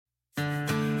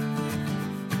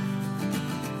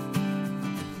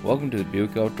Welcome to the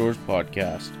Buick Outdoors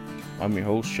Podcast. I'm your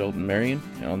host, Sheldon Marion,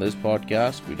 and on this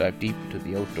podcast, we dive deep into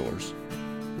the outdoors.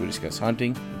 We discuss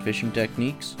hunting and fishing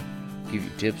techniques, give you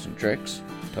tips and tricks,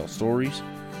 tell stories,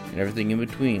 and everything in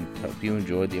between to help you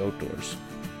enjoy the outdoors.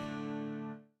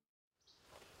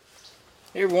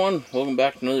 Hey everyone, welcome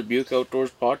back to another Buick Outdoors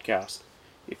Podcast.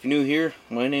 If you're new here,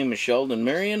 my name is Sheldon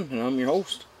Marion, and I'm your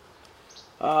host.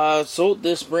 So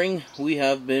this spring, we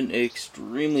have been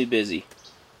extremely busy.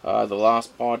 The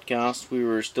last podcast, we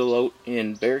were still out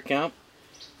in bear camp,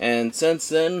 and since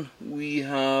then, we've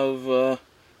been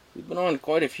on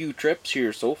quite a few trips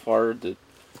here so far. The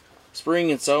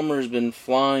spring and summer has been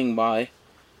flying by.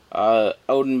 Out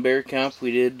in bear camp,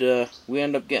 we ended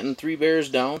up getting 3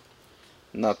 bears down,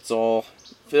 and that's all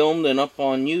filmed and up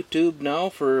on YouTube now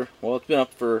it's been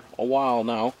up for a while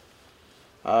now.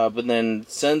 But then,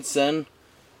 since then,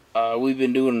 we've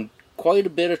been doing quite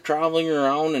a bit of traveling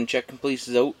around and checking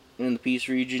places out in the Peace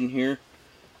region here.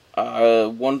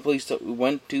 One place that we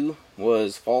went to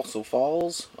was Falso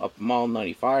Falls, up Mile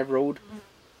 95 Road.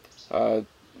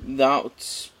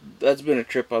 That's been a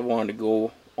trip I've wanted to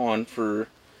go on for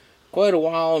quite a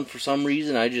while, and for some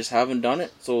reason I just haven't done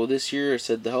it. So this year I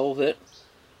said the hell with it.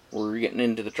 We're getting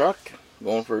into the truck,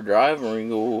 going for a drive, and we're going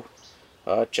to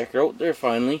go check her out there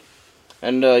finally.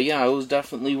 And it was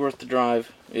definitely worth the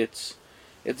drive. It's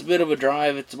a bit of a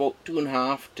drive. It's about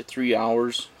 2.5 to 3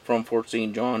 hours from Fort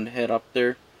St. John to head up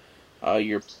there.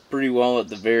 You're pretty well at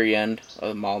the very end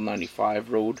of Mile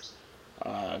 95 Road.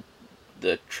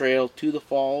 The trail to the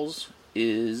falls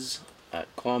is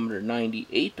at kilometer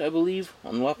 98, I believe,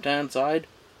 on the left-hand side.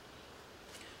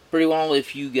 Pretty well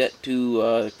if you get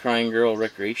to Crying Girl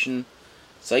Recreation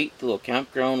Site, the little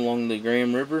campground along the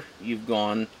Graham River, you've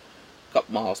gone a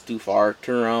couple miles too far.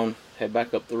 Turn around, head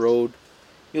back up the road.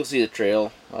 You'll see the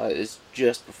trail. It's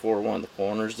just before one of the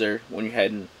corners there when you're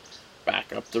heading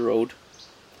back up the road.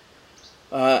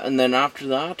 And then after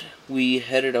that, we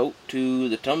headed out to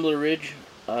the Tumbler Ridge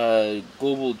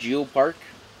Global Geopark,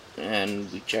 and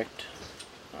we checked,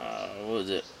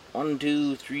 1,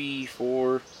 2, 3,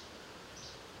 4,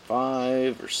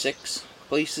 5 or 6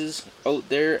 places out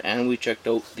there, and we checked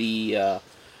out the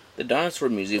dinosaur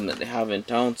museum that they have in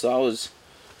town. So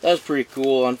that was pretty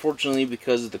cool. Unfortunately,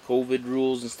 because of the COVID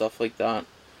rules and stuff like that,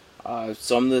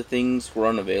 some of the things were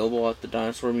unavailable at the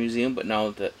dinosaur museum, but now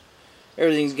that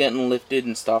everything's getting lifted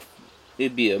and stuff,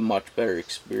 it'd be a much better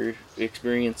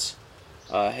experience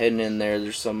heading in there.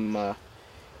 There's some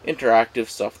interactive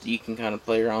stuff that you can kind of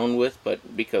play around with,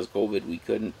 but because of COVID, we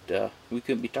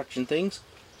couldn't be touching things.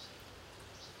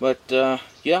 But that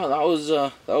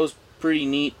was pretty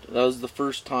neat. That was the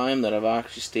first time that I've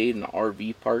actually stayed in an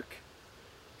RV park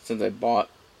since I bought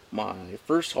my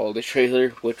first holiday trailer,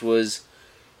 which was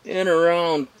in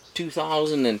around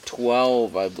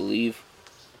 2012, I believe.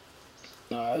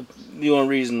 The only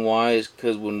reason why is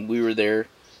because when we were there,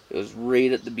 it was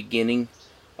right at the beginning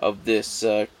of this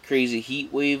crazy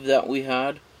heat wave that we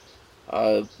had.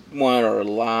 One of our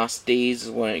last days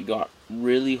is when it got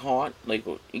really hot, like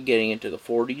getting into the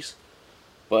 40s.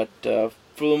 But for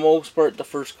the most part, the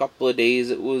first couple of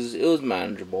days it was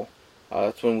manageable.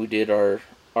 That's when we did our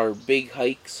big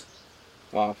hikes.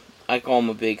 Well, I call them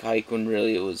a big hike when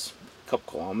really it was a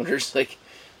couple kilometers. Like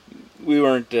we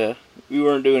weren't doing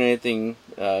anything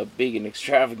big and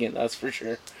extravagant, that's for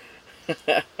sure.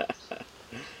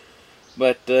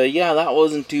 But that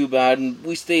wasn't too bad, and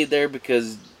we stayed there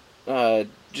because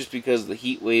just because of the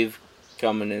heat wave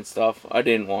coming and stuff. I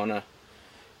didn't want to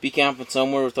be camping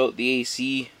somewhere without the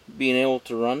AC being able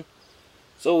to run,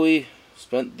 so we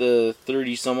spent the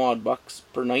 30 some odd bucks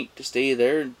per night to stay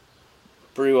there,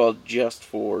 pretty well just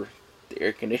for the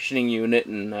air conditioning unit,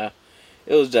 and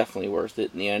it was definitely worth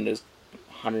it in the end. It was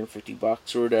 150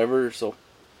 bucks or whatever, so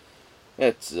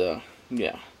it's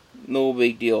no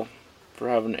big deal for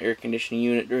having an air conditioning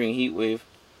unit during a heat wave.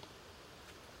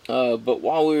 But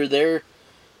while we were there,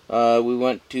 we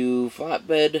went to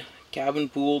Flatbed Cabin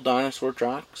Pool Dinosaur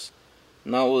Tracks,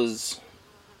 and that was,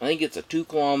 I think it's a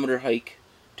 2-kilometer hike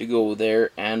to go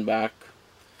there and back,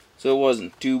 so it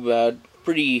wasn't too bad.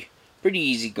 Pretty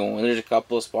easy going. There's a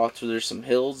couple of spots where there's some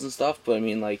hills and stuff, but I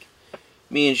mean, like,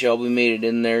 me and Shelby made it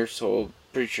in there, so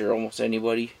pretty sure almost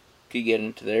anybody could get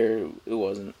into there. It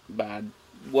wasn't bad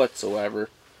whatsoever.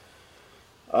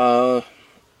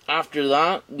 After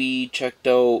that, we checked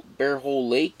out Bear Hole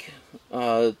Lake.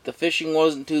 The fishing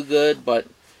wasn't too good, but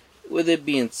with it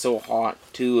being so hot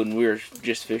too, and we were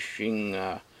just fishing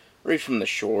right from the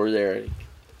shore there,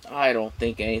 I don't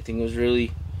think anything was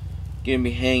really gonna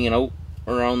be hanging out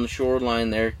around the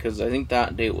shoreline there, because I think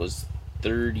that day it was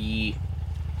 30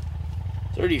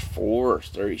 34 or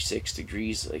 36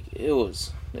 degrees. Like it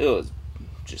was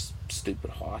just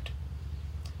stupid hot.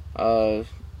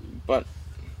 But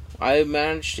I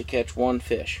managed to catch one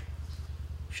fish.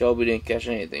 Shelby didn't catch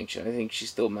anything. I think she's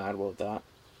still mad about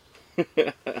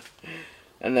that.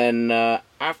 And then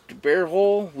after Bear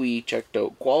Hole, we checked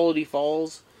out Quality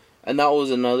Falls, and that was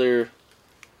another.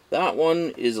 That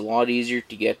one is a lot easier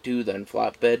to get to than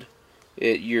Flatbed.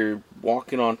 You're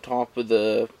walking on top of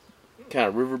the kind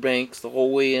of riverbanks the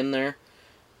whole way in there,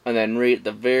 and then right at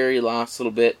the very last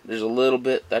little bit, there's a little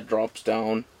bit that drops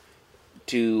down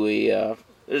to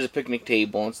there's a picnic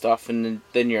table and stuff, and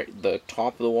then you're at the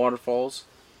top of the waterfalls,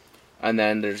 and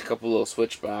then there's a couple little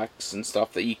switchbacks and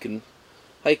stuff that you can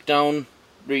hike down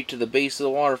right to the base of the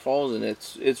waterfalls, and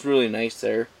it's really nice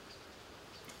there.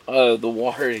 The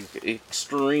water is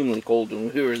extremely cold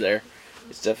when we were there.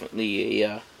 It's definitely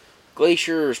a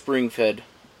glacier or spring-fed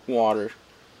water.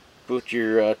 Put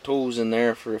your toes in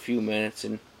there for a few minutes,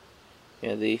 and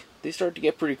yeah, they start to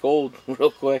get pretty cold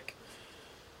real quick.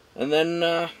 And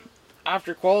then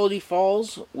after Quality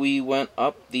Falls, we went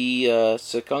up the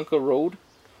Sekunka Road,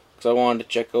 because I wanted to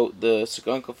check out the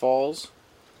Sekunka Falls,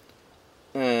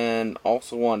 and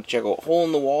also wanted to check out Hole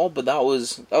in the Wall. But that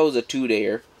was a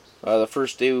 2-dayer. The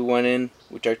first day we went in,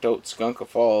 we checked out Sekunka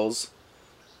Falls,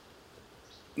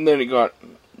 and then it got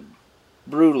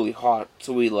brutally hot,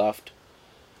 so we left.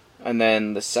 And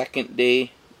then the second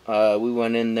day, we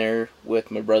went in there with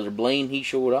my brother Blaine. He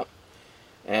showed up,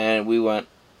 and we went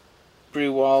pretty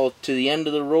well to the end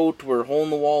of the road to where Hole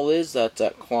in the Wall is. That's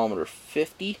at kilometer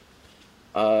 50.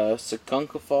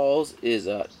 Sekunka Falls is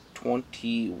at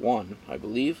 21, I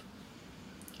believe.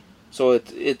 So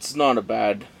it's not a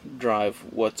bad drive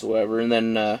whatsoever. And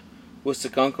then with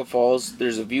Sekunka Falls,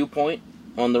 there's a viewpoint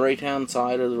on the right-hand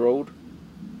side of the road.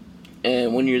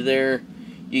 And when you're there,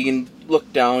 you can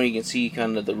look down, you can see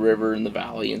kind of the river and the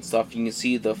valley and stuff. You can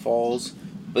see the falls.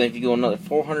 But if you go another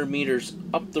 400 meters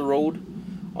up the road,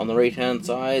 on the right-hand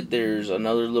side, there's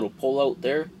another little pull out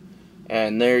there.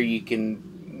 And there you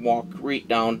can walk right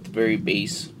down to the very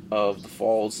base of the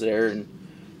falls there. And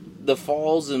the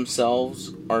falls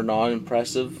themselves are not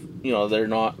impressive. You know, they're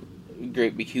not a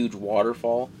great big huge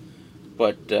waterfall,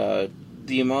 but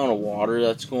the amount of water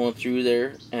that's going through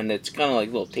there, and it's kind of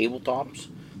like little tabletops,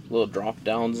 little drop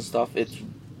downs and stuff.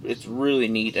 It's really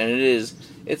neat, and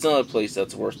it's another place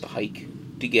that's worth the hike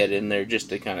to get in there just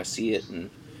to kind of see it and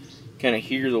kind of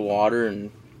hear the water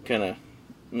and kind of,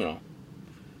 you know,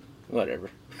 whatever.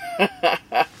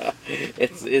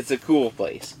 It's a cool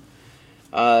place.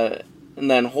 And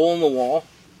then Hole in the Wall,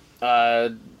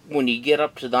 when you get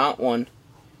up to that one,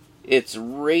 it's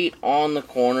right on the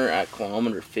corner at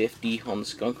kilometer 50 on the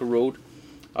Sekunka Road.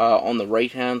 On the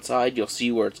right-hand side, you'll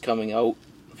see where it's coming out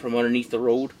from underneath the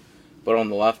road. But on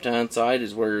the left-hand side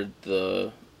is where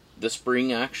the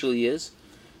spring actually is.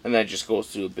 And that just goes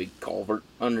through a big culvert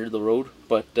under the road.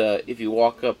 But if you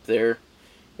walk up there,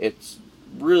 it's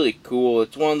really cool.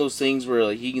 It's one of those things where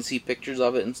like you can see pictures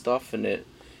of it and stuff, and it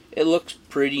looks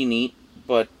pretty neat.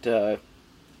 But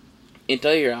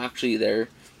until you're actually there,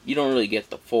 you don't really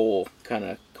get the full kind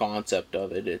of concept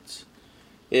of it.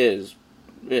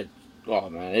 Oh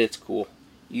man, it's cool.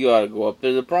 You gotta go up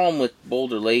there. The problem with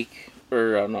Boulder Lake,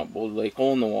 or not Boulder Lake,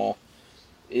 Hole in the Wall,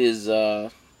 is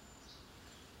the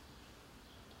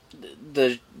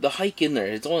hike in there.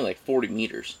 It's only like 40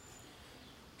 meters,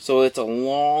 so it's a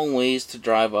long ways to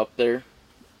drive up there,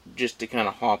 just to kind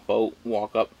of hop out,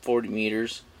 walk up 40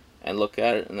 meters, and look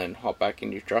at it, and then hop back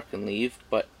in your truck and leave.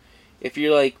 But if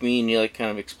you're like me and you like kind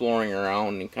of exploring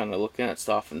around and kind of looking at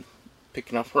stuff and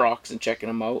picking up rocks and checking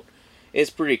them out,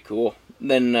 it's pretty cool.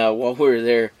 Then while we were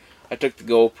there, I took the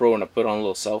GoPro and I put on a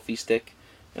little selfie stick,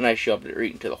 and I shoved it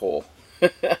right into the hole.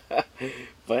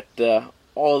 But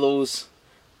all those,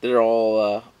 they're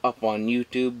all up on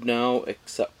YouTube now,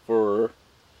 except for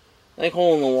I think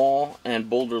Hole in the Wall and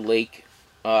Boulder Lake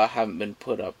haven't been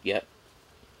put up yet.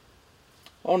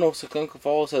 Oh no, Sekunka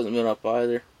Falls hasn't been up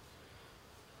either.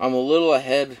 I'm a little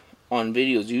ahead on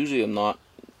videos. Usually I'm not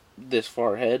this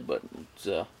far ahead, but it's,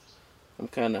 I'm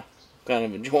kind of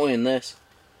enjoying this.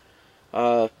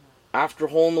 After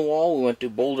Hole in the Wall, we went to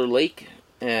Boulder Lake,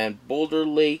 and Boulder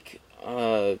Lake,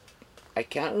 I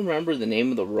can't remember the name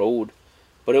of the road,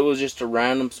 but it was just a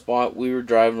random spot. We were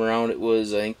driving around. It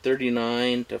was, I think,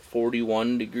 39 to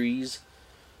 41 degrees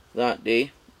that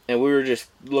day, and we were just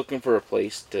looking for a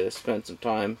place to spend some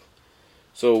time.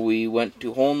 So we went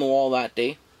to Hole in the Wall that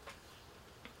day.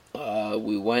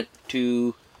 We went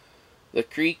to the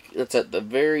creek that's at the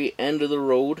very end of the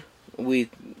road. We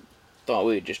thought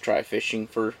we'd just try fishing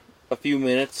for a few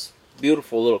minutes.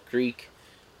 Beautiful little creek.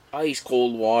 ice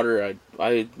cold water.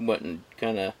 I went and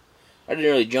I didn't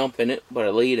really jump in it, but I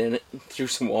laid in it, and threw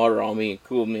some water on me and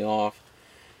cooled me off.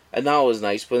 And that was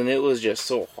nice, but then it was just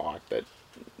so hot that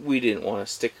we didn't want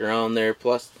to stick around there.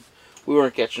 Plus, we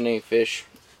weren't catching any fish.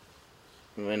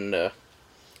 And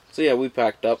so yeah, we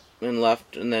packed up and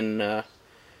left, and then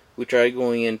we tried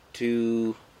going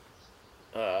into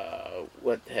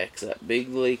what the heck's that big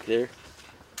lake there?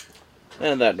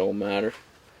 And that don't matter.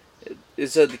 It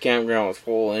said the campground was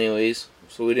full anyways,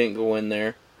 so we didn't go in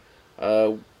there.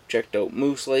 Checked out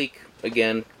Moose Lake.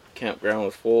 Again, campground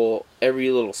was full. Every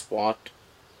little spot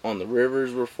on the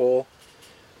rivers were full.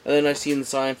 And then I seen the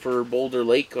sign for Boulder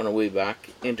Lake on our way back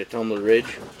into Tumbler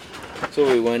Ridge.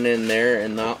 So we went in there,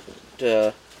 and that,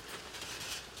 I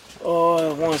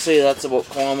want to say that's about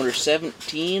kilometer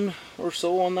 17 or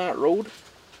so on that road.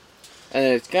 And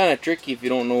it's kind of tricky if you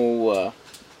don't know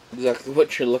exactly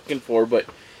what you're looking for, but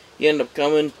you end up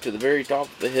coming to the very top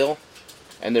of the hill,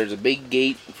 and there's a big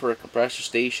gate for a compressor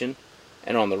station,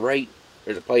 and on the right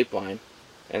there's a pipeline,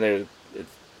 and it's a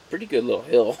pretty good little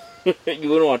hill. You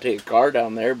wouldn't want to take a car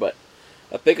down there, but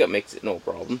a pickup makes it no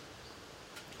problem.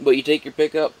 But you take your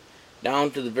pickup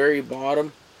down to the very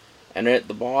bottom, and at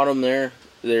the bottom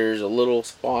there's a little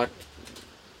spot,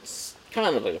 it's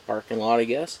kind of like a parking lot, I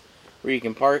guess, where you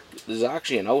can park. There's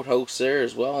actually an outhouse there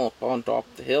as well up on top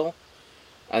of the hill,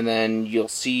 and then you'll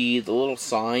see the little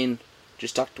sign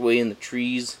just tucked away in the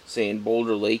trees saying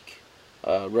Boulder Lake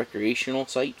recreational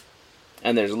site,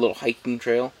 and there's a little hiking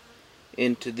trail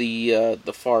into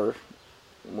the far,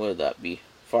 what would that be,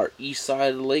 far east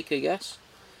side of the lake, I guess.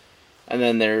 And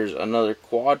then there's another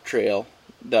quad trail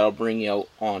that'll bring you out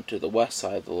onto the west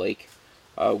side of the lake.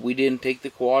 We didn't take the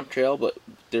quad trail, but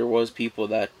there was people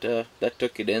that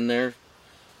took it in there.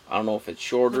 I don't know if it's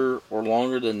shorter or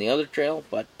longer than the other trail,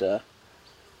 but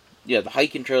yeah, the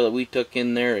hiking trail that we took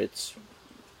in there, it's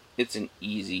an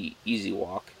easy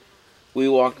walk. We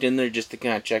walked in there just to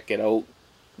kind of check it out.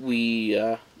 We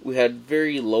had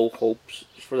very low hopes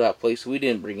for that place. We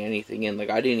didn't bring anything in. Like,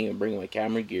 I didn't even bring my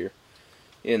camera gear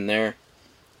in there.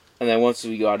 And then once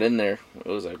we got in there, it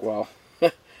was like, wow.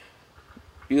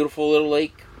 Beautiful little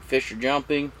lake. Fish are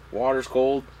jumping. Water's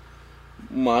cold.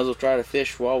 Might as well try to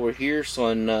fish while we're here.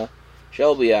 So then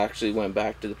Shelby actually went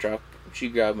back to the truck. She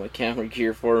grabbed my camera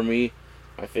gear for me.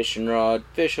 My fishing rod,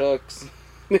 fish hooks.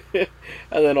 And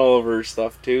then all of her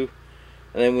stuff too.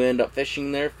 And then we ended up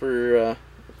fishing there for a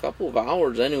couple of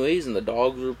hours anyways, and the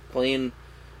dogs were playing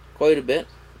quite a bit.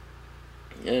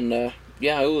 And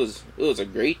yeah, it was a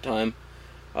great time.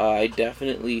 I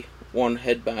definitely want to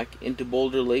head back into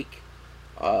Boulder Lake.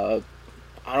 I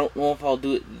don't know if I'll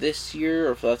do it this year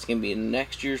or if that's going to be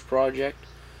next year's project.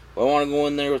 But I want to go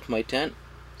in there with my tent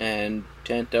and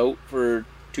tent out for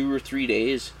 2 or 3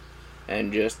 days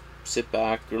and just sit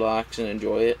back, relax, and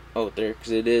enjoy it out there,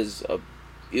 because it is a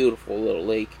beautiful little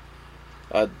lake.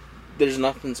 There's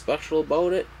nothing special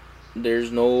about it.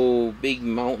 There's no big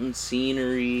mountain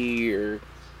scenery or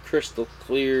crystal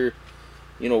clear,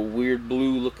 weird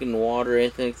blue looking water or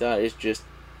anything like that. It's just,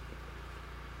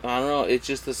 I don't know, it's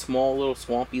just a small little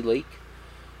swampy lake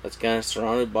that's kind of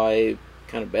surrounded by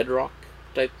kind of bedrock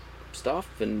type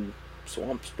stuff and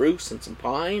swamp spruce and some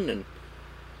pine, and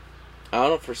I don't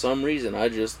know, for some reason I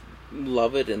just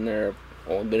love it in there.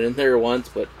 I've only been in there once,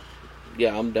 but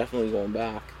yeah, I'm definitely going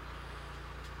back.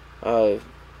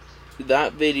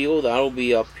 That video, that'll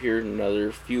be up here in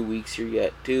another few weeks here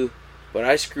yet too. But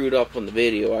I screwed up on the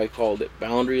video. I called it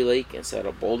Boundary Lake instead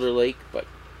of Boulder Lake, but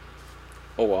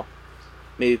oh well.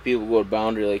 Maybe people go to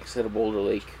Boundary Lake instead of Boulder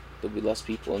Lake. There'll be less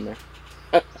people in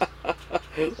there.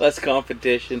 Less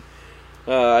competition.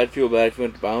 I'd feel bad if you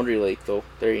went to Boundary Lake though.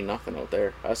 There ain't nothing out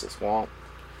there. That's a swamp.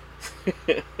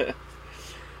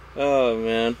 Oh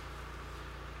man.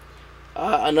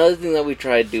 Another thing that we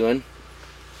tried doing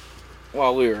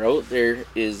while we were out there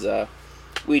is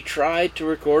we tried to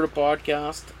record a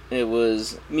podcast. It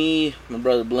was me, my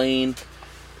brother Blaine,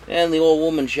 and the old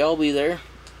woman Shelby there,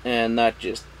 and that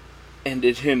just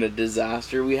ended in a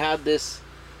disaster. We had this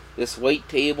white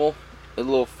table, a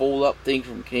little fold-up thing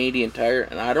from Canadian Tire,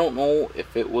 and I don't know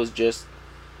if it was just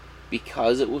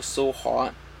because it was so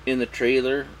hot in the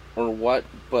trailer or what,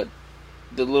 but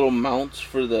the little mounts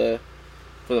for the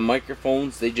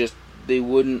microphones, they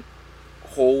wouldn't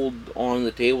hold on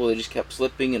the table. They just kept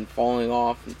slipping and falling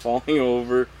off and falling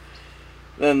over.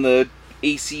 Then the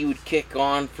AC would kick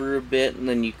on for a bit, and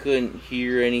then you couldn't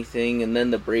hear anything, and then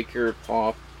the breaker would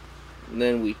pop. And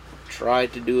then we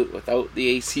tried to do it without the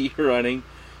AC running,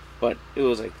 but it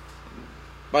was like,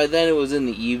 by then it was in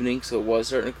the evening, so it was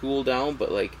starting to cool down,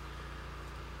 but like,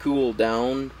 cool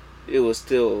down, it was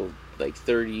still like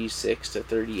 36 to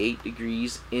 38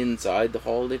 degrees inside the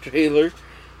holiday trailer.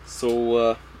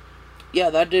 So yeah,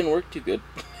 that didn't work too good.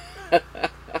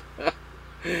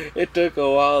 It took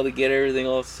a while to get everything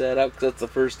all set up, because that's the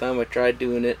first time I tried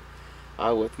doing it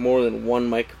with more than one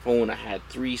microphone. I had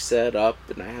 3 set up,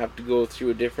 and I have to go through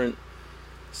a different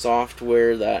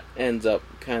software that ends up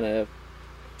kind of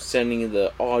sending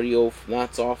the audio from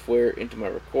that software into my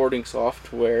recording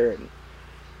software. And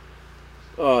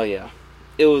oh yeah,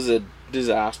 it was a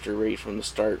disaster right from the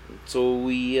start. So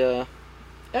we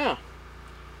yeah,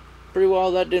 pretty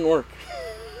well that didn't work.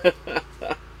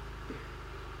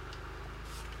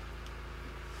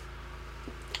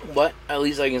 But at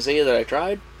least I can say that I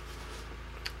tried.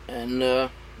 And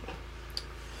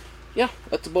yeah,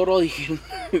 that's about all you can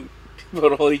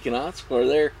about all you can ask for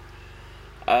there.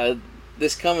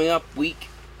 This coming up week,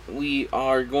 we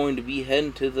are going to be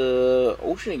heading to the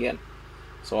ocean again.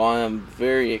 So I am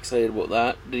very excited about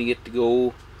that. Didn't get to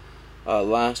go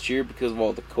last year because of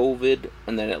all the COVID,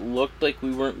 and then it looked like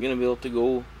we weren't going to be able to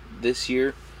go this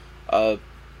year,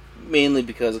 mainly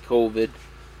because of COVID.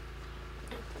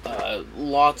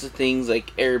 Lots of things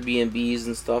like Airbnbs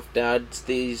and stuff, Dad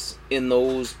stays in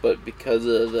those, but because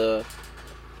of the,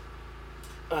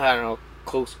 I don't know,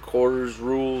 close quarters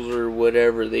rules or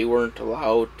whatever, they weren't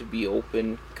allowed to be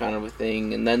open, kind of a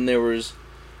thing. And then there was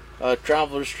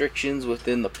travel restrictions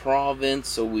within the province,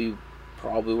 so we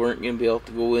probably weren't going to be able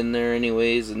to go in there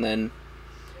anyways. And then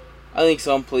I think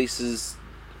some places,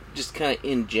 just kind of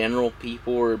in general,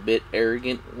 people were a bit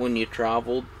arrogant when you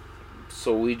traveled,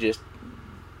 so we just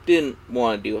didn't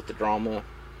want to deal with the drama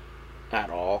at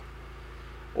all,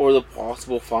 or the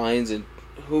possible fines, and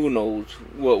who knows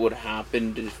what would have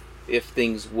happened if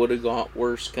things would have got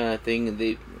worse, kind of thing. And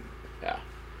yeah.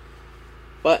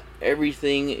 But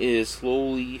everything is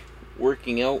slowly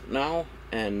working out now,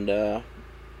 and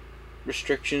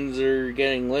restrictions are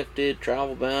getting lifted,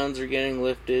 travel bans are getting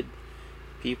lifted,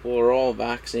 people are all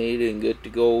vaccinated and good to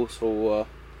go. So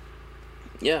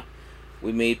yeah,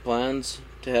 we made plans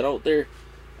to head out there.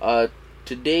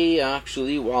 Today,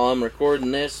 actually, while I'm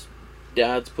recording this,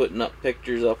 Dad's putting up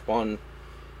pictures up on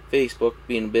Facebook,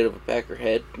 being a bit of a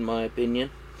peckerhead, in my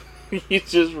opinion.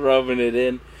 He's just rubbing it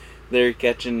in. They're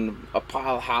catching a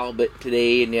pile of halibut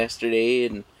today and yesterday,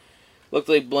 and looked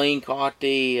like Blaine caught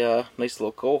a nice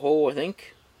little coho, I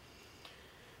think.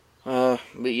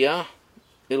 But yeah,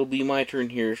 it'll be my turn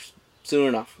here soon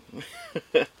enough.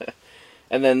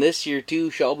 And then this year,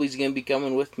 too, Shelby's going to be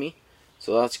coming with me.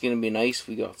 So that's going to be nice.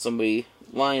 We got somebody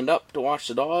lined up to watch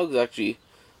the dogs. Actually,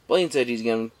 Blaine said he's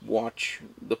going to watch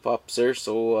the pups there,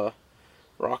 so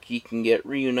Rocky can get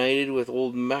reunited with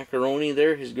old Macaroni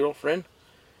there, his girlfriend,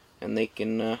 and they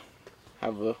can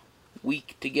have a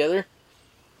week together.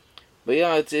 But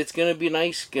yeah, it's going to be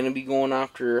nice. Going to be going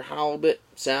after halibut,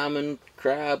 salmon,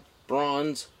 crab,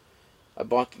 prawns. I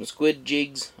bought them squid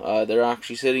jigs. They're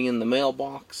actually sitting in the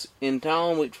mailbox in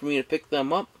town, waiting for me to pick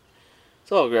them up.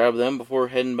 So I'll grab them before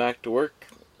heading back to work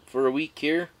for a week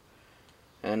here.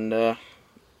 And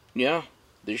yeah,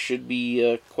 there should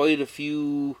be quite a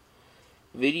few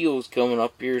videos coming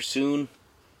up here soon.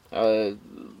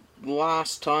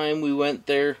 Last time we went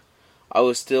there, I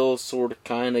was still sort of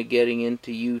kind of getting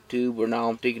into YouTube, where now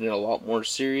I'm taking it a lot more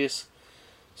serious.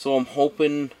 So I'm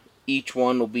hoping each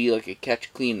one will be like a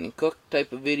catch, clean, and cook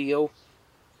type of video.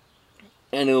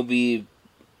 And it'll be,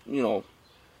 you know,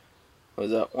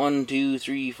 was that 1, 2,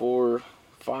 3, 4,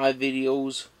 5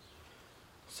 videos?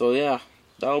 So yeah,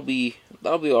 that'll be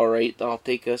alright. That'll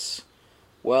take us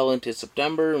well into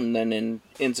September, and then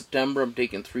in September I'm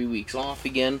taking 3 weeks off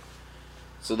again.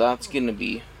 So that's gonna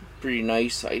be pretty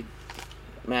nice. I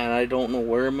don't know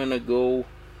where I'm gonna go,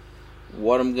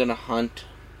 what I'm gonna hunt,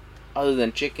 other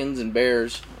than chickens and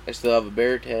bears. I still have a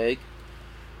bear tag,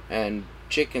 and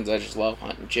chickens, I just love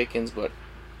hunting chickens. But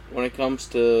when it comes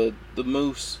to the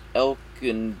moose, elk,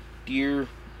 and deer,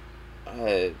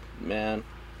 man,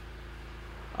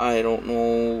 I don't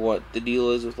know what the deal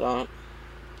is with that.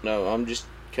 No, I'm just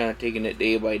kind of taking it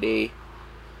day by day.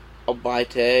 I'll buy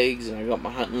tags, and I got my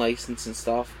hunting license and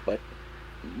stuff, but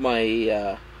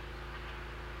my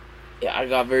I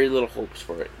got very little hopes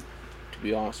for it, to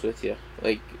be honest with you.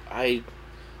 Like, I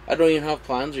don't even have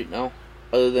plans right now,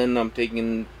 other than I'm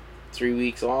taking 3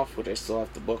 weeks off, which I still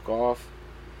have to book off.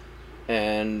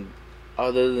 And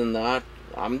other than that,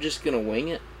 I'm just gonna wing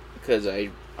it, because I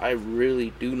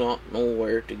really do not know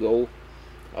where to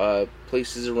go.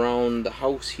 Places around the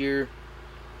house here,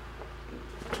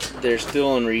 they're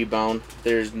still in rebound.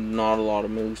 There's not a lot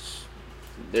of moose.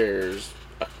 There's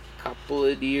a couple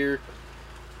of deer.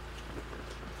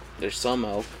 There's some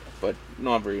elk, but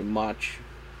not very much.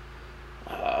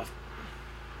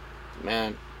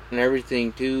 man, and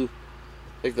everything too.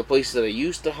 Like the places that I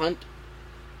used to hunt,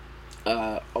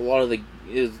 a lot of the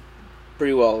is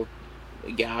pretty well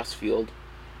a gas field,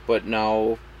 but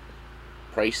now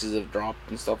prices have dropped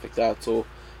and stuff like that. So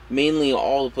mainly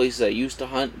all the places I used to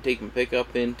hunt and take my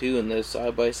pickup into, and the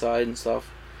side by side and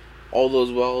stuff, all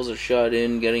those wells are shut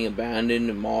in, getting abandoned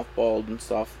and mothballed and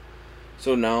stuff.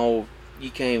 So now you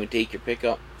can't even take your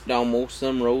pickup down most of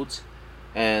them roads,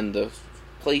 and the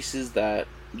places that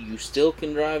you still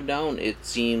can drive down, it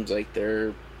seems like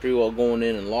they're pretty well going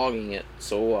in and logging it.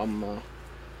 So I'm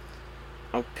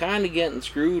kind of getting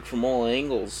screwed from all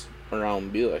angles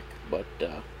around Buick, but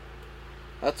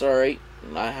that's all right.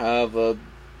 I have a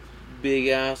big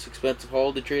ass expensive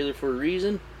holiday trailer for a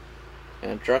reason,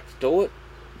 and a truck to tow it.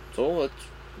 So let's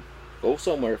go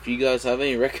somewhere. If you guys have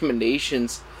any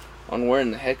recommendations on where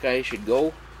in the heck I should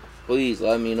go, please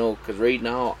let me know, because right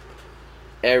now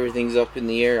everything's up in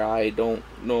the air. I don't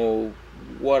know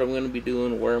what I'm going to be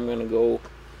doing, where I'm going to go.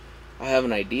 I have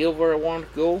an idea of where I want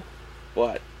to go,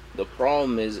 but the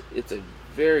problem is it's a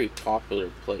very popular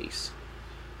place,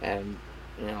 and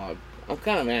I'm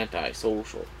kind of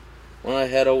anti-social. When I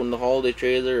head out in the holiday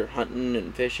trailer, hunting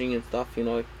and fishing and stuff,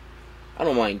 I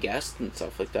don't mind guests and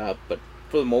stuff like that, but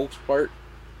for the most part,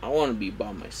 I want to be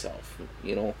by myself.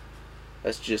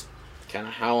 That's just kind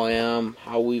of how I am,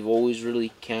 how we've always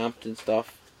really camped and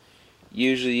stuff.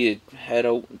 Usually you head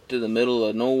out to the middle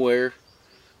of nowhere,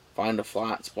 find a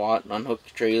flat spot, and unhook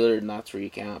your trailer, and that's where you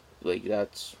camp. Like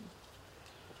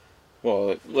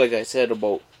I said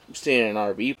about staying in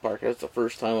an RV park, that's the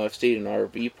first time I've stayed in an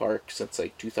RV park since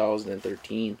like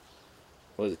 2013.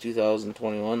 Was it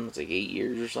 2021? It's like 8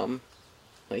 years or something.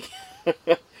 Like,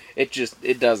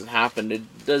 it doesn't happen.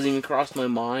 It doesn't even cross my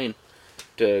mind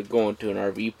to go into an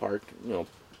RV park,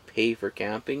 pay for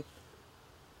camping.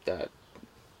 That,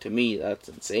 to me, that's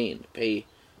insane, to pay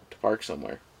to park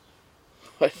somewhere.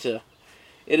 But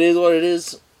it is what it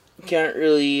is. Can't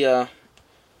really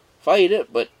fight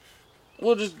it, but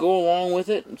we'll just go along with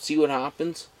it and see what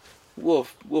happens. We'll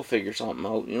figure something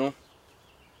out,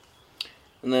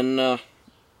 And then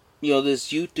this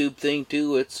YouTube thing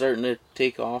too, it's starting to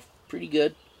take off pretty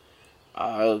good.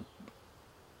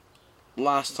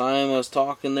 Last time I was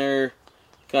talking there,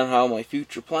 kind of how my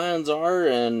future plans are,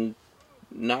 and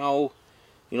now,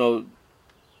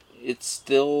 it's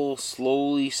still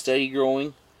slowly, steady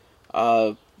growing.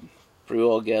 Pretty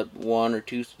well get 1 or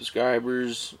 2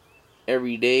 subscribers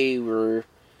every day. We're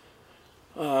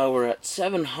at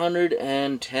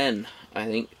 710, I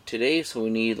think, today, so we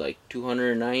need like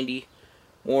 290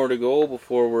 more to go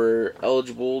before we're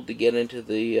eligible to get into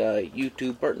the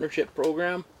YouTube partnership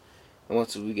program. And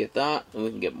once we get that, then we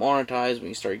can get monetized, we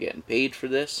can start getting paid for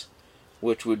this,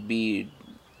 which would be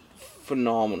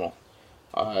phenomenal.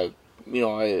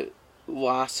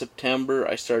 Last September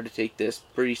I started to take this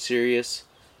pretty serious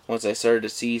once I started to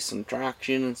see some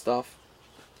traction and stuff.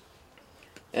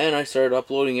 And I started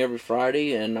uploading every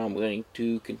Friday, and I'm going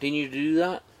to continue to do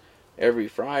that. Every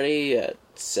Friday at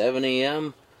 7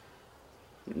 a.m.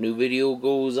 new video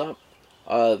goes up.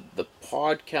 The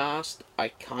podcast, I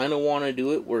kind of want to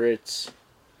do it where it's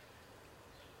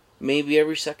maybe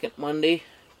every second Monday,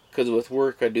 because with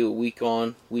work I do a week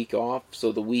on, week off.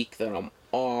 So the week that I'm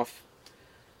off,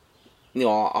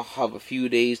 I'll have a few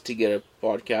days to get a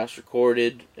podcast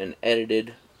recorded and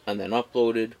edited and then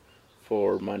uploaded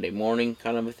for Monday morning,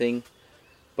 kind of a thing.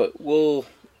 But we'll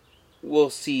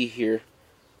see here.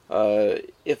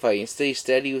 If I can stay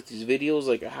steady with these videos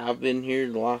like I have been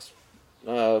here the last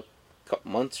couple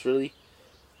months, really,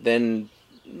 then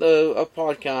a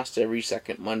podcast every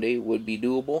second Monday would be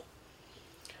doable.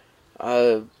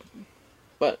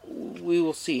 But we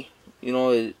will see.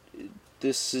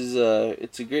 This is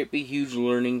it's a great big huge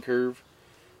learning curve.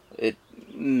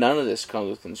 None of this comes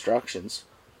with instructions.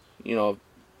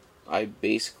 I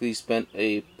basically spent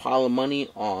a pile of money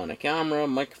on a camera,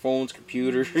 microphones,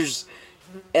 computers,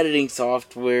 editing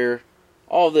software,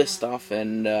 all this stuff,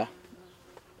 and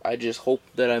I just hope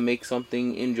that I make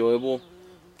something enjoyable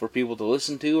for people to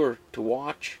listen to or to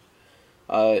watch.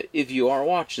 If you are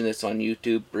watching this on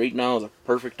YouTube, right now is a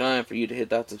perfect time for you to hit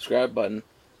that subscribe button.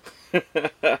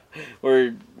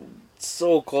 We're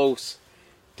so close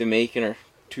to making her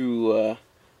to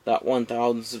that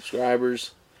 1,000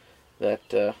 subscribers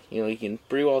that you can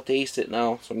pretty well taste it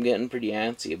now. So I'm getting pretty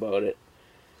antsy about it.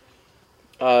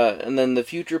 And then the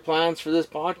future plans for this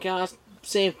podcast,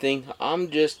 same thing. I'm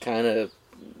just kind of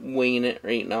winging it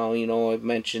right now. I've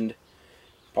mentioned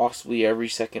possibly every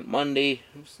second Monday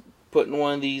putting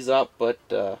one of these up, but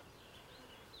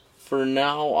for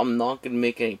now I'm not going to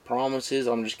make any promises.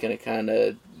 I'm just going to kind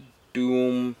of do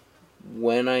them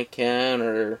when I can,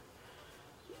 or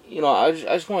I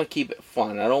just want to keep it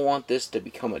fun. I don't want this to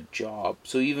become a job.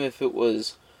 So even if it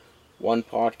was one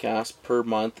podcast per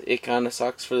month, it kind of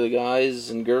sucks for the guys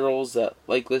and girls that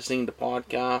like listening to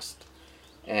podcasts,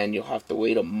 and you'll have to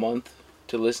wait a month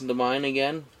to listen to mine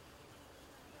again.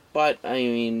 But, I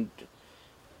mean,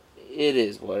 it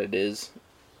is what it is.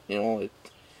 It's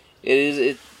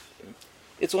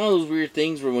one of those weird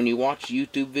things where when you watch a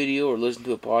YouTube video or listen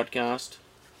to a podcast,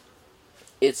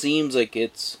 it seems like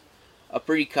it's a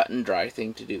pretty cut and dry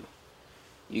thing to do.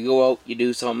 You go out, you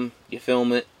do something, you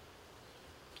film it,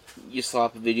 you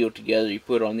slap a video together, you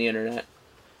put it on the internet.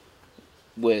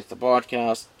 With a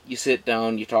podcast, you sit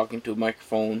down, you're talking to a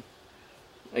microphone.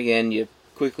 Again, you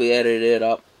quickly edit it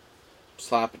up,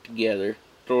 slap it together,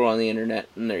 throw it on the internet,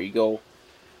 and there you go.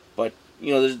 But,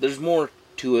 there's more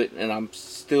to it, and I'm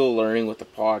still learning with the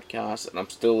podcast, and I'm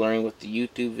still learning with the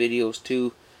YouTube videos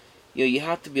too. You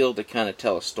have to be able to kind of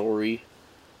tell a story,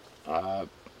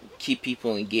 keep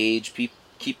people engaged,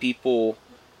 keep people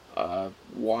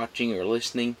watching or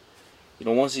listening.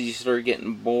 Once you start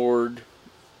getting bored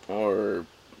or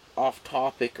off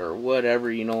topic or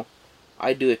whatever,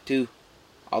 I do it too.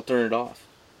 I'll turn it off.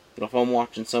 If I'm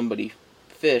watching somebody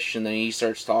fish and then he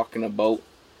starts talking about,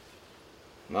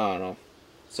 I don't know,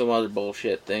 some other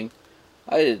bullshit thing,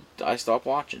 I stop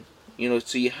watching.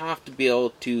 So you have to be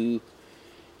able to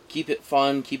keep it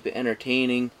fun, keep it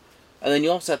entertaining, and then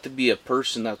you also have to be a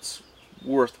person that's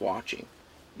worth watching.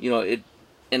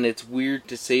 And it's weird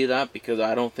to say that because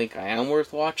I don't think I am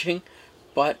worth watching,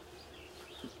 but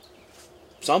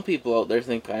some people out there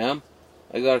think I am.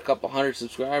 I got a couple hundred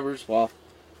subscribers, well,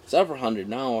 several hundred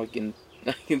now, I can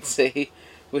say,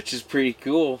 which is pretty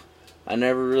cool. I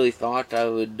never really thought I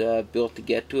would be able to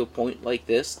get to a point like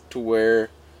this, to where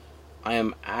I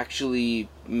am actually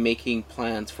making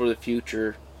plans for the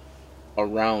future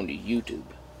around YouTube.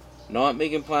 Not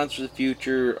making plans for the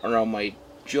future around my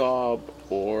job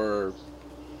or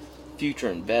future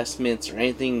investments or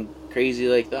anything crazy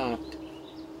like that.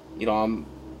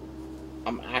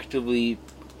 I'm actively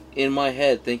in my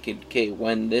head thinking, okay,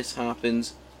 when this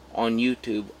happens on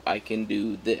YouTube, I can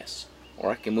do this,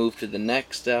 or I can move to the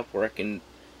next step, or I can,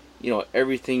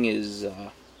 everything is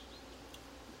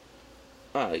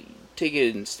take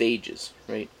it in stages,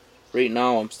 right? Right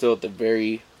now, I'm still at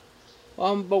the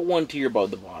I'm about one tier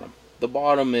above the bottom. The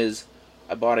bottom is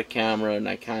I bought a camera and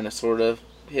I kind of sort of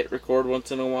hit record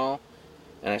once in a while,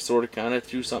 and I sort of kind of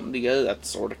threw something together that's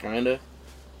sort of kind of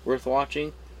worth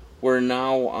watching. Where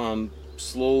now I'm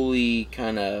slowly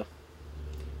kind of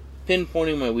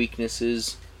pinpointing my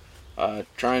weaknesses,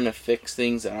 trying to fix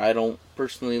things that I don't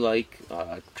personally like,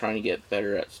 trying to get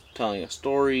better at telling a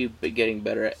story, but getting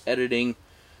better at editing.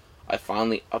 I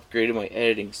finally upgraded my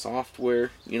editing software.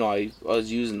 I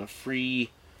was using a free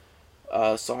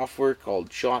software called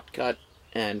Shotcut,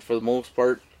 and for the most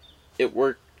part, it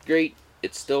worked great.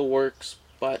 It still works,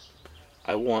 but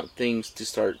I want things to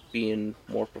start being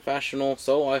more professional,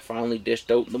 so I finally dished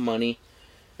out the money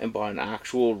and bought an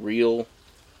actual, real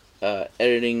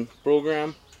editing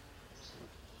program.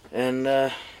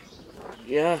 And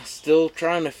still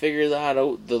trying to figure that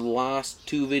out. The last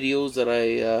two videos that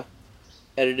I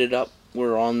edited up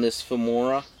were on this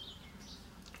Filmora.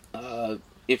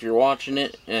 If you're watching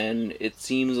it and it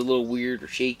seems a little weird or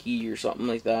shaky or something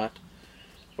like that,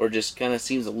 or just kind of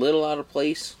seems a little out of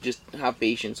place, just have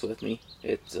patience with me.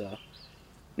 It's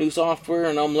new software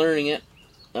and I'm learning it.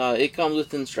 It comes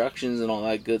with instructions and all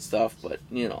that good stuff, but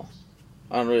I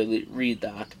don't really read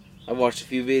that. I watched a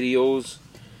few videos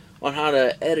on how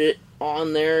to edit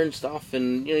on there and stuff,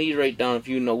 and you write down a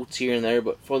few notes here and there,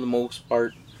 but for the most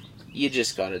part, you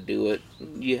just gotta do it.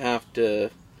 You have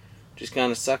to just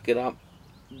kind of suck it up,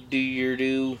 do your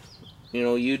do,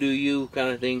 you do you kind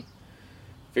of thing.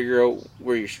 Figure out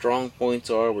where your strong points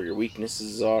are, where your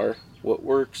weaknesses are, what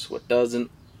works, what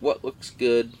doesn't, what looks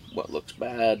good, what looks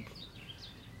bad.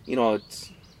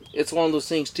 It's one of those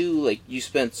things too, like you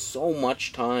spend so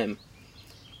much time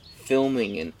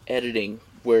filming and editing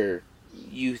where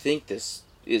you think this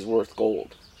is worth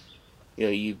gold.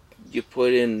 You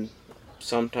put in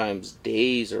sometimes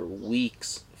days or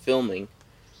weeks filming,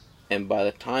 and by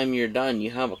the time you're done,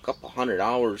 you have a couple hundred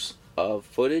hours of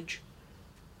footage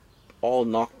all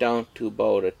knocked down to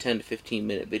about a 10 to 15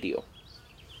 minute video.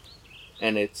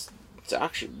 And it's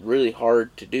actually really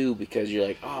hard to do, because you're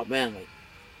like, oh man,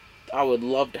 I would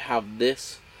love to have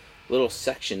this little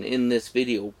section in this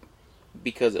video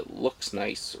because it looks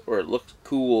nice or it looks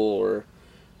cool or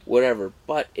whatever,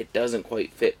 but it doesn't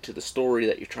quite fit to the story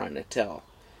that you're trying to tell.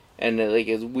 And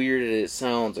as weird as it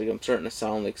sounds, I'm starting to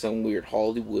sound like some weird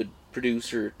Hollywood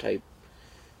producer type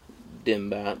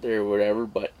dimbat there or whatever,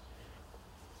 but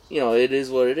it is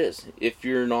what it is. If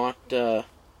you're not, if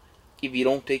you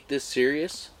don't take this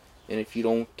serious, and if you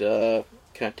don't kind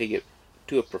of take it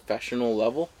to a professional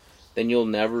level, then you'll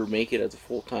never make it as a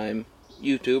full-time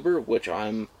YouTuber, which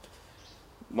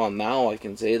now I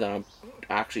can say that I'm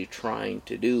actually trying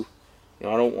to do.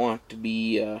 I don't want to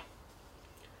be,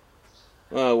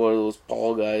 what are those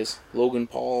Paul guys, Logan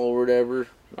Paul or whatever.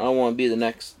 I don't want to be the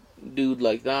next dude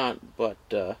like that, but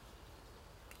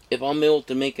if I'm able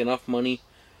to make enough money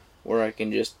where I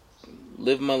can just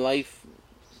live my life,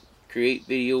 create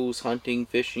videos, hunting,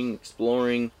 fishing,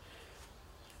 exploring,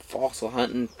 fossil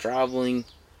hunting, traveling,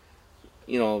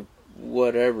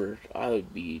 whatever, I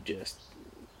would be just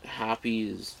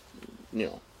happy as,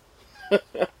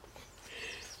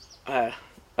 I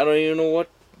don't even know what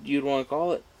you'd want to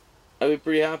call it. I'd be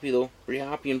pretty happy though, pretty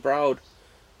happy and proud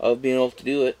of being able to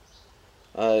do it.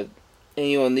 And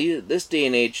in this day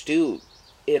and age too,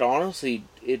 it honestly,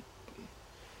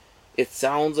 it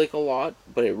sounds like a lot,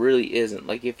 but it really isn't.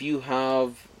 Like if you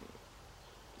have,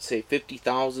 say,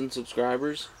 50,000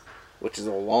 subscribers, which is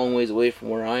a long ways away from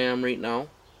where I am right now,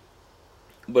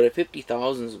 but at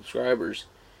 50,000 subscribers,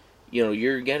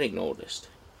 you're getting noticed,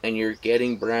 and you're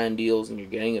getting brand deals, and you're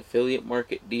getting affiliate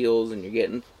market deals, and you're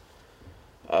getting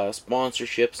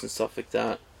sponsorships and stuff like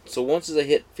that. So once I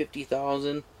hit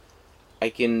 50,000, I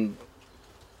can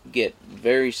get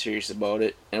very serious about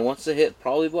it. And once I hit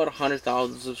probably about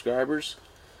 100,000 subscribers,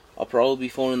 I'll probably be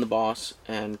phoning the boss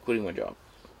and quitting my job.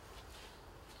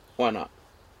 Why not?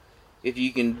 If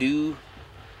you can do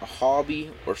a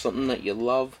hobby or something that you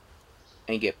love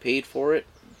and get paid for it,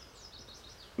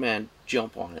 man,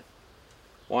 jump on it.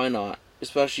 Why not?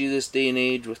 Especially this day and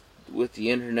age with the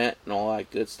internet and all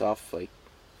that good stuff. Like,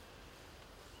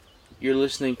 you're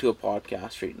listening to a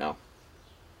podcast right now.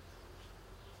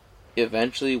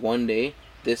 Eventually, one day,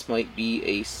 this might be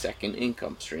a second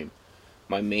income stream.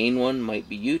 My main one might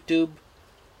be YouTube.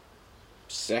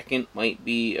 Second might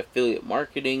be affiliate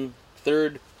marketing.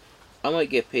 Third, I might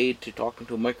get paid to talk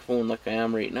into a microphone like I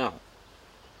am right now.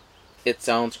 It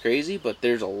sounds crazy, but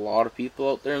there's a lot of people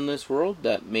out there in this world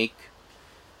that make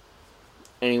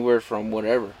anywhere from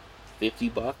whatever,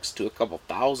 $50 to a couple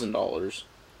 $1,000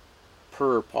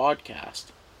 per podcast.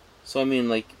 So I mean,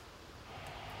 like,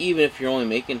 even if you're only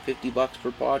making $50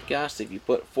 per podcast, if you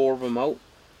put 4 of them out,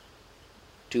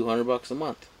 $200 a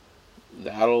month.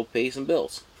 That'll pay some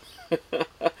bills.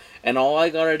 And all I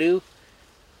gotta do,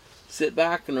 sit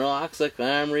back and relax like I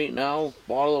am right now,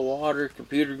 bottle of water,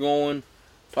 computer going,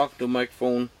 talking to a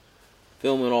microphone,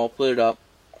 film it all, put it up.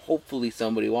 Hopefully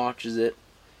somebody watches it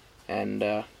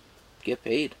and get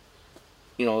paid.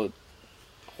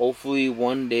 Hopefully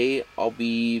one day I'll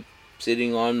be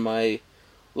sitting on my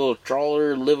little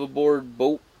trawler, liveaboard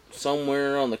boat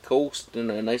somewhere on the coast in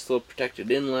a nice little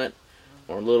protected inlet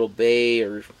or a little bay,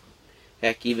 or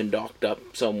heck, even docked up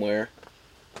somewhere.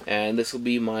 And this will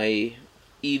be my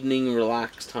evening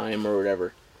relax time or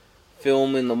whatever.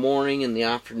 Film in the morning, in the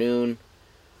afternoon,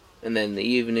 and then in the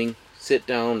evening, sit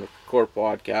down, record a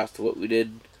podcast of what we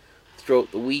did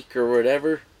throughout the week or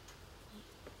whatever.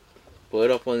 Put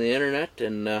it up on the internet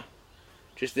and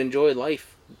just enjoy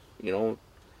life.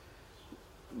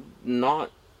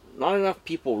 Not enough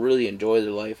people really enjoy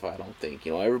their life, I don't think.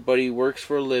 Everybody works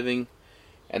for a living,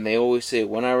 and they always say,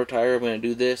 when I retire, I'm going to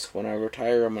do this. When I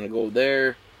retire, I'm going to go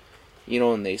there.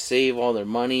 And they save all their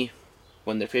money.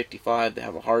 When they're 55, they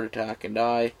have a heart attack and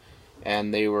die.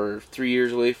 And they were 3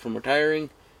 years away from retiring,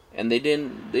 and they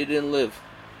didn't live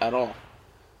at all.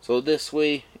 So this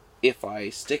way, if I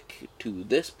stick to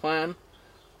this plan,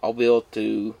 I'll be able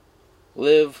to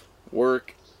live,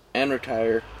 work, and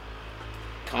retire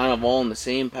kind of all in the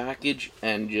same package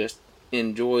and just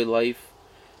enjoy life.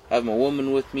 Have my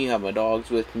woman with me, have my dogs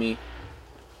with me,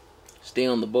 stay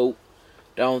on the boat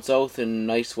down south in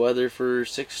nice weather for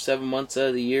 6 or 7 months out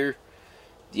of the year.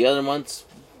 The other months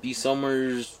be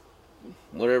summers,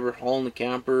 whatever, hauling the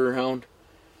camper around.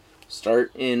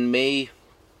 Start in May,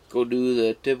 go do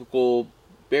the typical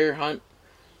bear hunt.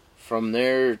 From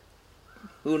there,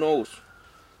 who knows?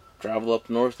 Travel up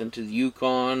north into the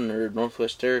Yukon or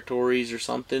Northwest Territories or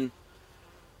something.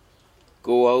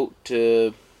 Go out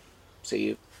to,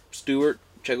 say, Stewart,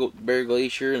 check out the Bear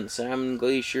Glacier and the Salmon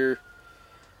Glacier.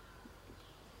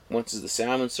 Once the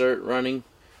salmon start running,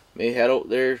 may head out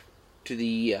there to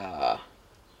the, I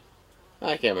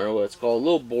can't remember what it's called, a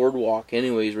little boardwalk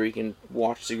anyways, where you can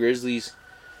watch the grizzlies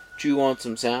chew on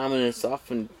some salmon and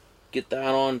stuff and get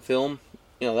that on film.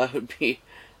 That'd be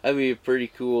a pretty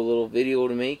cool little video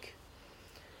to make.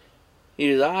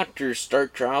 Either that or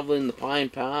start traveling the Pine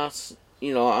Pass.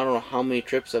 I don't know how many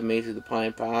trips I've made through the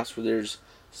Pine Pass where there's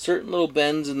certain little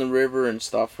bends in the river and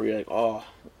stuff where you're like, oh,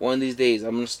 one of these days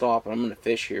I'm gonna stop and I'm gonna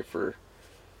fish here for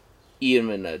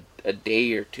even a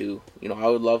day or two. You know, I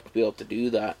would love to be able to do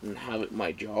that and have it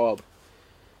my job.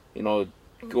 You know,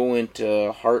 go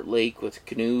into Heart Lake with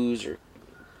canoes or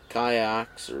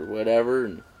kayaks or whatever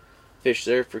and fish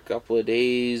there for a couple of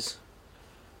days.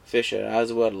 Fish at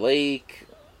Azawad Lake.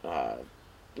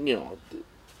 You know,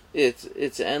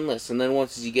 it's endless. And then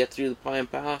once you get through the Pine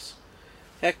Pass,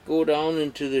 heck, go down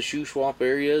into the Shuswap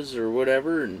areas or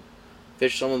whatever and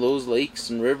fish some of those lakes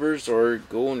and rivers, or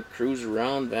go and cruise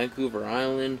around Vancouver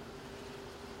Island.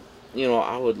 You know,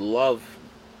 I would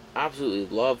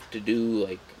absolutely love to do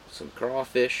like some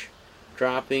crawfish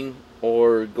trapping,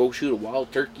 or go shoot a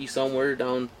wild turkey somewhere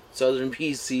down southern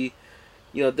BC.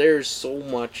 You know, there's so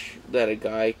much that a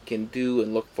guy can do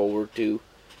and look forward to.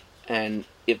 And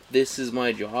if this is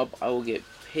my job, I will get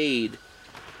paid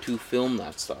to film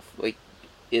that stuff. Like,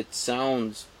 it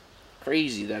sounds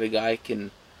crazy that a guy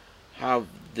can have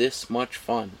this much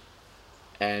fun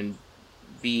and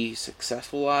be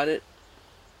successful at it,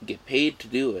 get paid to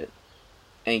do it,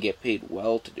 and get paid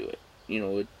well to do it. You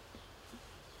know,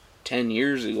 10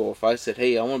 years ago, if I said,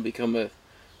 hey, I want to become a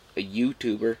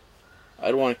YouTuber,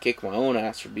 I'd want to kick my own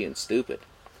ass for being stupid.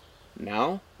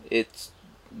 Now, it's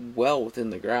well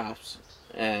within the grasp,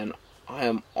 and I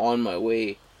am on my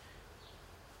way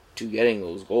to getting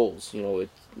those goals. You know,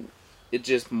 it's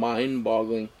just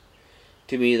mind-boggling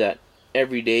to me that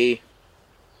every day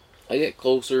I get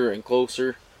closer and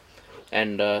closer,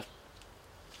 and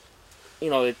you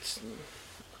know,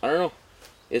 I don't know,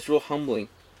 it's real humbling,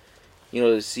 you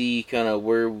know, to see kind of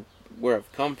where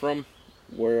I've come from,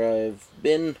 where I've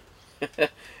been,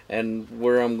 and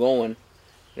where I'm going.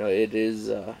 You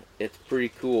know, it's pretty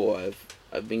cool.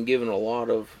 I've been given a lot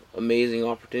of amazing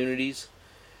opportunities,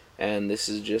 and this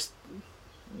is just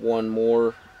one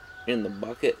more in the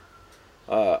bucket.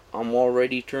 I'm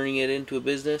already turning it into a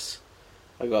business.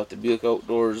 I got the Buick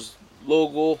Outdoors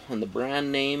logo and the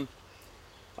brand name.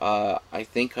 I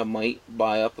think I might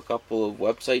buy up a couple of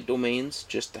website domains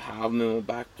just to have them in my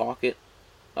back pocket.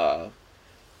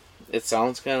 It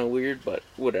sounds kind of weird, but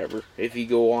whatever. If you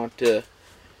go on to,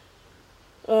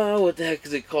 what the heck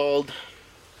is it called?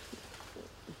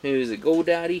 Maybe is it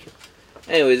GoDaddy?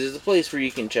 Anyways, there's a place where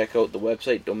you can check out the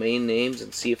website domain names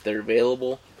and see if they're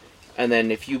available. And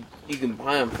then if you can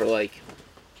buy them for like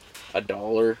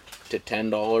 $1 to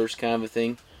 $10 kind of a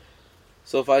thing.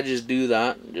 So if I just do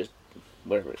that, just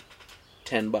whatever,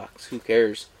 $10, who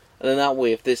cares? And then that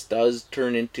way, if this does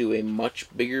turn into a much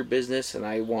bigger business and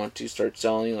I want to start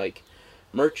selling like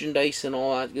merchandise and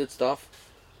all that good stuff,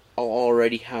 I'll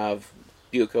already have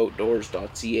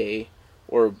BuickOutdoors.ca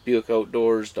or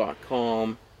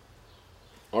BuickOutdoors.com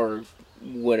or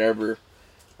whatever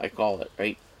I call it,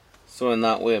 right? So in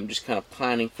that way, I'm just kind of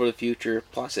planning for the future.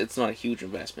 Plus, it's not a huge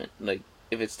investment. Like,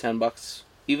 if it's $10,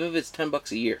 even if it's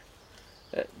 $10 a year,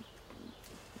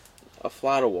 a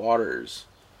flat of water is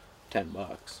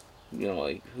 $10. You know,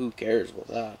 like, who cares about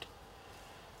that?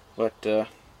 But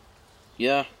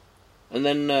yeah, and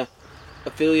then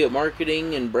affiliate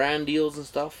marketing and brand deals and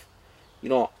stuff. You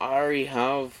know, I already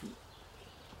have.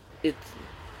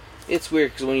 It's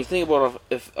weird because when you think about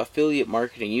affiliate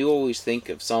marketing, you always think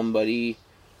of somebody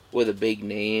with a big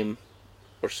name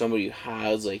or somebody who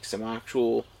has like some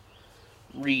actual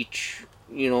reach.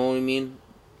 You know what I mean?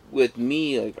 With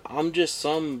me, like, I'm just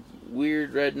some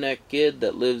weird redneck kid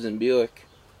that lives in Buick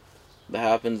that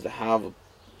happens to have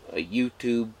a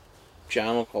YouTube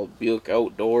channel called Buick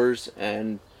Outdoors,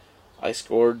 and I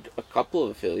scored a couple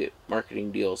of affiliate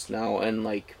marketing deals now, and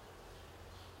like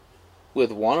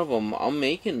with one of them, I'm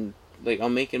making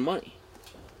money.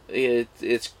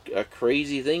 It's a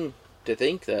crazy thing to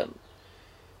think that,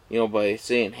 you know, by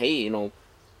saying, hey, you know,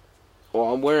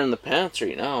 well, I'm wearing the pants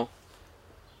right now,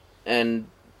 and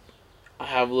I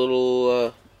have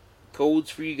little codes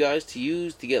for you guys to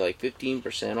use to get like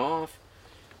 15% off,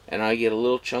 and I get a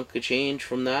little chunk of change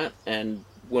from that, and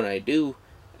when I do,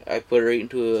 I put it right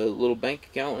into a little bank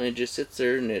account, and it just sits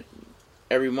there, and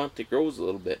every month it grows a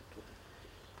little bit.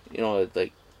 You know, it's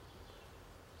like,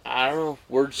 I don't know,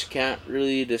 words can't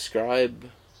really describe,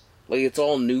 like, it's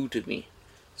all new to me,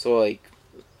 so like,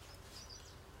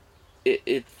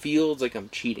 it feels like I'm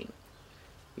cheating.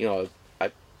 You know,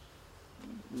 I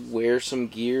wear some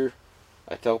gear,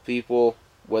 I tell people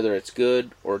whether it's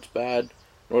good or it's bad.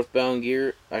 Northbound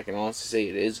gear, I can honestly say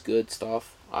it is good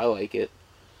stuff. I like it.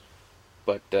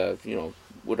 But, you know,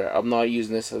 I'm not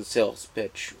using this as a sales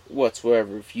pitch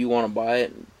whatsoever. If you want to buy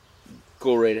it,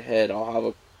 go right ahead. I'll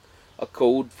have a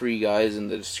code for you guys in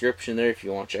the description there if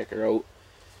you want to check it out.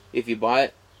 If you buy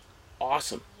it,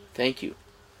 awesome. Thank you.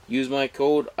 use my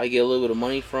code, I get a little bit of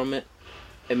money from it.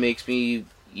 It makes me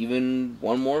even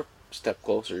one more step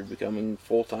closer to becoming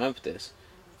full-time with this.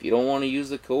 If you don't want to use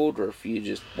the code, or if you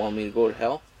just want me to go to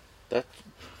hell, that's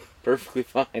perfectly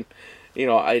fine.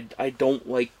 I don't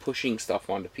like pushing stuff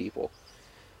onto people.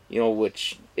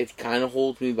 Which it kind of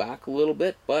holds me back a little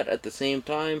bit, but at the same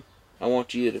time, I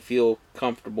want you to feel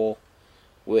comfortable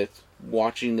with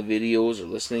watching the videos or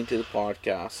listening to the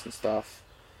podcasts and stuff.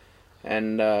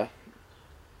 And,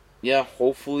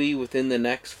 hopefully within the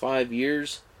next 5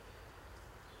 years,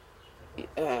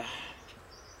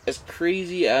 as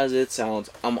crazy as it sounds,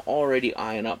 I'm already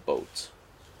eyeing up boats.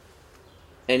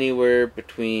 Anywhere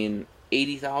between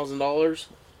 $80,000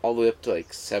 all the way up to like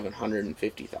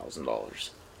 $750,000.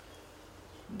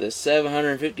 The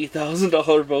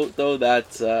 $750,000 boat, though,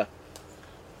 that's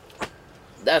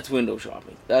window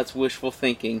shopping. That's wishful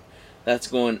thinking. That's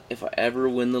going, if I ever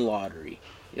win the lottery.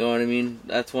 You know what I mean?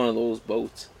 That's one of those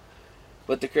boats.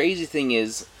 But the crazy thing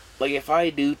is, like, if I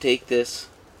do take this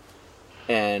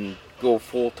and go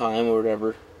full time or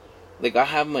whatever, like, I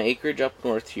have my acreage up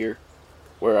north here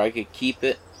where I could keep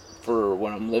it for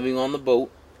when I'm living on the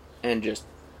boat and just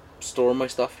store my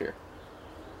stuff here.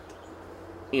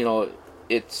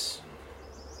 It's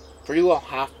pretty well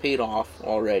half paid off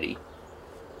already,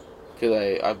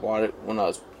 because I bought it when I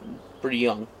was pretty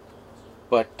young.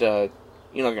 But I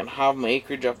can have my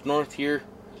acreage up north here.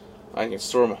 I can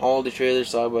store my holiday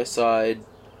trailers side by side,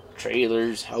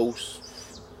 trailers,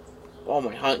 house, all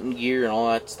my hunting gear and all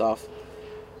that stuff.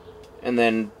 And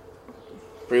then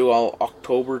pretty well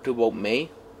October to about May,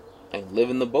 I can live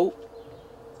in the boat,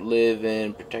 live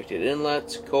in protected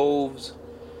inlets, coves,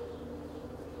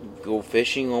 go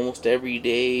fishing almost every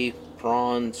day,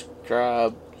 prawns,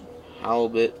 crab,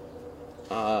 halibut.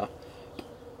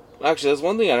 Actually, that's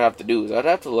one thing I'd have to do, is I'd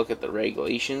have to look at the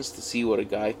regulations to see what a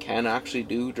guy can actually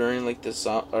do during like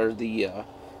the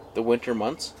winter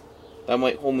months. That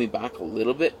might hold me back a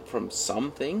little bit from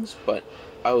some things, but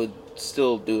I would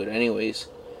still do it anyways.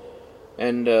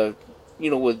 And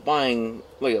with buying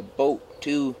like a boat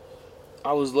too,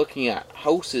 I was looking at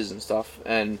houses and stuff,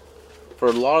 and for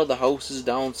a lot of the houses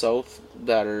down south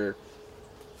that are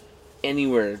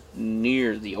anywhere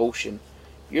near the ocean,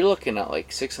 you're looking at like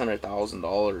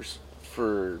 $600,000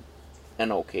 for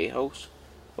an okay house.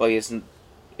 Like,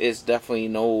 it's definitely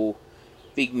no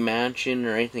big mansion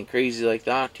or anything crazy like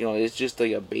that. It's just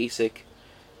like a basic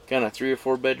kind of 3 or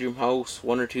 4 bedroom house,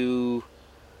 1 or 2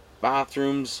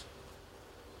 bathrooms,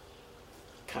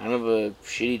 kind of a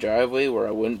shitty driveway where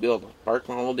I wouldn't be able to park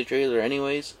my holiday trailer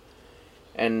anyways.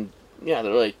 And yeah,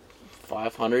 they're like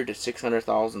 $500,000 to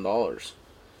 $600,000.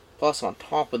 Plus, on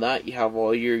top of that, you have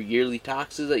all your yearly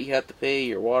taxes that you have to pay,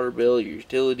 your water bill, your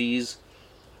utilities,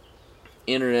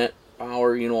 internet,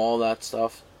 power, all that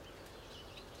stuff.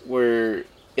 Where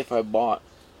if I bought,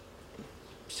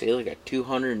 say, like a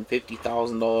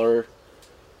 $250,000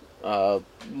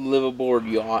 live aboard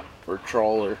yacht or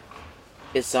trawler,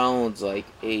 it sounds like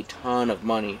a ton of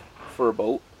money for a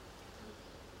boat.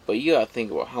 But you gotta think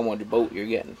about how much boat you're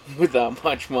getting with that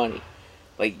much money.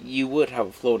 Like, you would have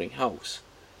a floating house,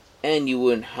 and you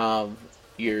wouldn't have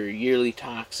your yearly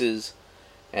taxes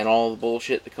and all the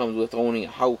bullshit that comes with owning a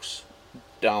house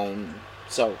down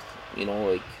south.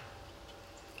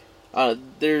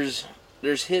 There's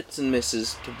hits and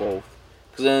misses to both.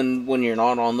 Because then when you're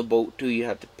not on the boat too, you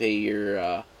have to pay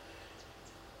your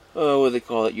what do they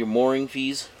call it, your mooring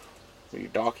fees or your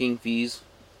docking fees.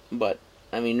 But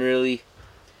I mean, really,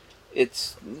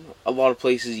 it's a lot of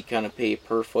places you kind of pay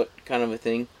per foot kind of a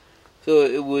thing. So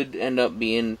it would end up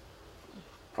being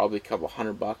probably a couple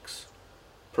 $100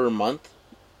 per month.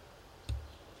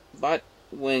 But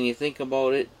when you think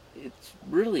about it, it's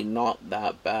really not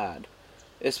that bad.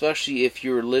 Especially if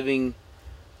you're living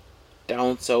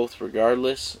down south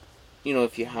regardless.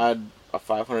 If you had a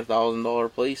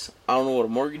 $500,000 place, I don't know what a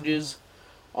mortgage is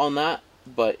on that,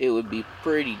 but it would be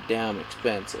pretty damn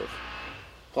expensive.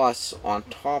 Plus, on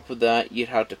top of that, you'd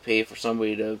have to pay for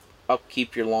somebody to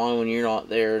upkeep your lawn when you're not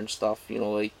there and stuff.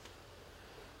 I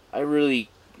really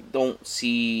don't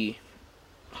see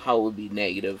how it would be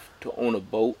negative to own a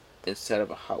boat instead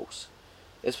of a house.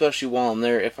 Especially while I'm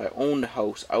there, if I owned a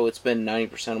house, I would spend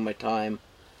 90% of my time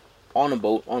on a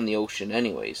boat on the ocean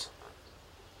anyways.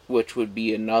 Which would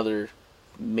be another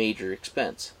major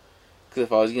expense. Because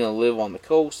if I was going to live on the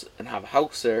coast and have a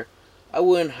house there, I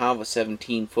wouldn't have a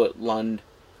 17-foot Lund,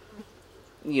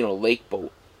 lake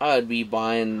boat. I'd be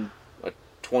buying a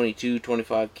 22,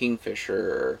 25 Kingfisher,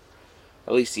 or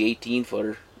at least the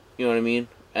 18-footer, you know what I mean?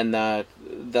 And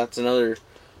that's another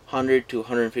 $100,000 to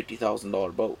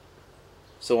 $150,000 boat.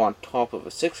 So on top of a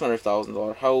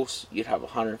 $600,000 house, you'd have a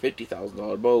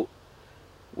 $150,000 boat,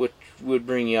 which would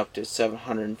bring you up to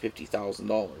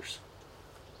 $750,000.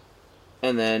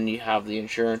 And then you have the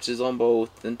insurances on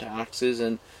both, and taxes,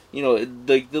 and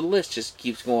the list just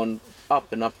keeps going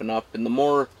up and up and up. And the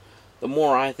more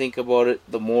I think about it,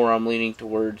 the more I'm leaning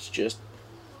towards just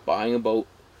buying a boat,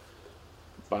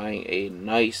 buying a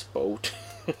nice boat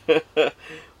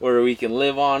where we can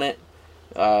live on it,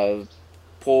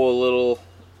 pull a little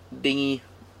dinghy,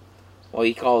 well,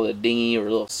 you call it a dinghy, or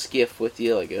a little skiff with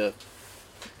you, like a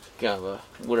kind of a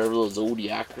whatever, little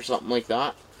Zodiac or something like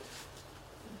that.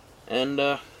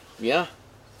 And yeah,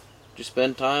 just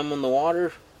spend time on the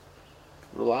water,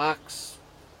 relax,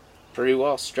 pretty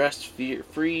well stress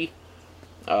free.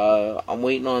 I'm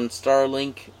waiting on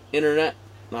Starlink internet.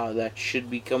 That should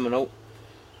be coming out.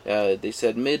 They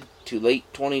said mid to late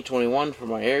 2021 for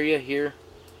my area here,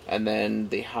 and then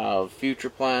they have future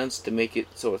plans to make it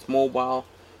so it's mobile,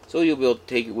 so you'll be able to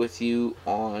take it with you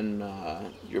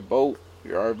on your boat,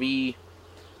 your RV,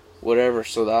 whatever.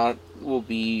 So that will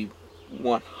be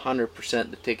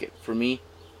 100% the ticket for me.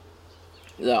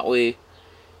 That way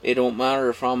it don't matter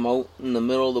if I'm out in the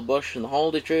middle of the bush in the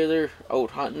holiday trailer,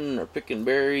 out hunting or picking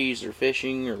berries or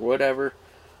fishing or whatever.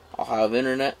 I'll have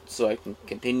internet so I can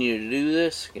continue to do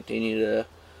this, continue to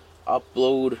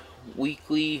upload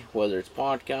weekly, whether it's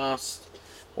podcasts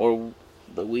or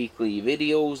the weekly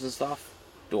videos and stuff.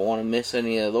 Don't want to miss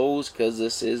any of those, because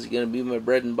this is going to be my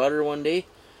bread and butter one day.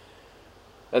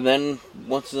 And then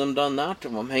once I'm done that,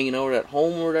 if I'm hanging out at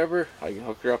home or whatever, I can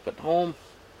hook her up at home.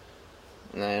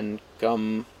 And then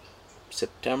come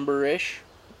September-ish,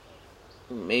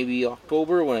 maybe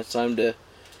October, when it's time to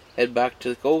head back to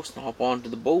the coast and hop onto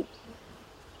the boat,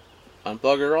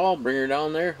 unplug her all, bring her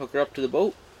down there, hook her up to the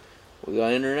boat. We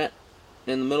got internet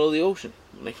in the middle of the ocean.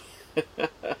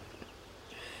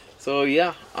 So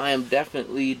yeah, I am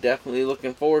definitely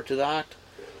looking forward to that.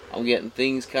 I'm getting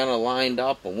things kind of lined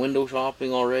up. I'm window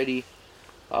shopping already.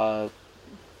 Yeah,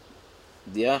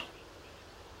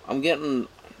 I'm getting,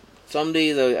 some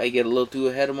days I get a little too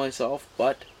ahead of myself,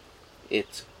 but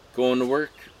it's going to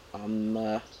work. I'm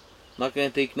not going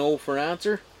to take no for an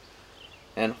answer,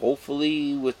 and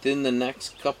hopefully within the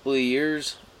next couple of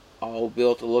years I'll be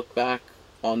able to look back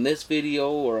on this video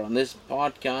or on this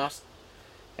podcast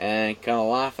and kind of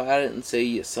laugh at it and say,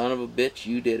 you son of a bitch,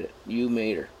 you did it, you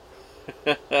made her.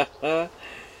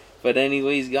 But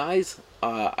anyways, guys,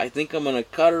 I think I'm going to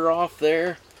cut her off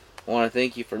there. I want to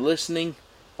thank you for listening.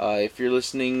 If you're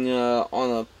listening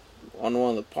on one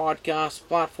of the podcast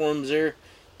platforms there,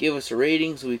 give us a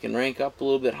rating so we can rank up a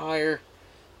little bit higher.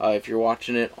 If you're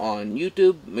watching it on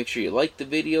YouTube, make sure you like the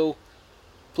video.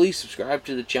 Please subscribe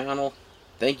to the channel.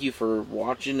 Thank you for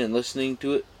watching and listening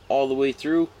to it all the way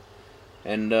through.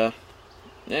 And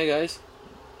yeah, guys,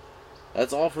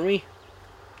 that's all for me.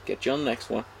 Catch you on the next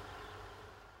one.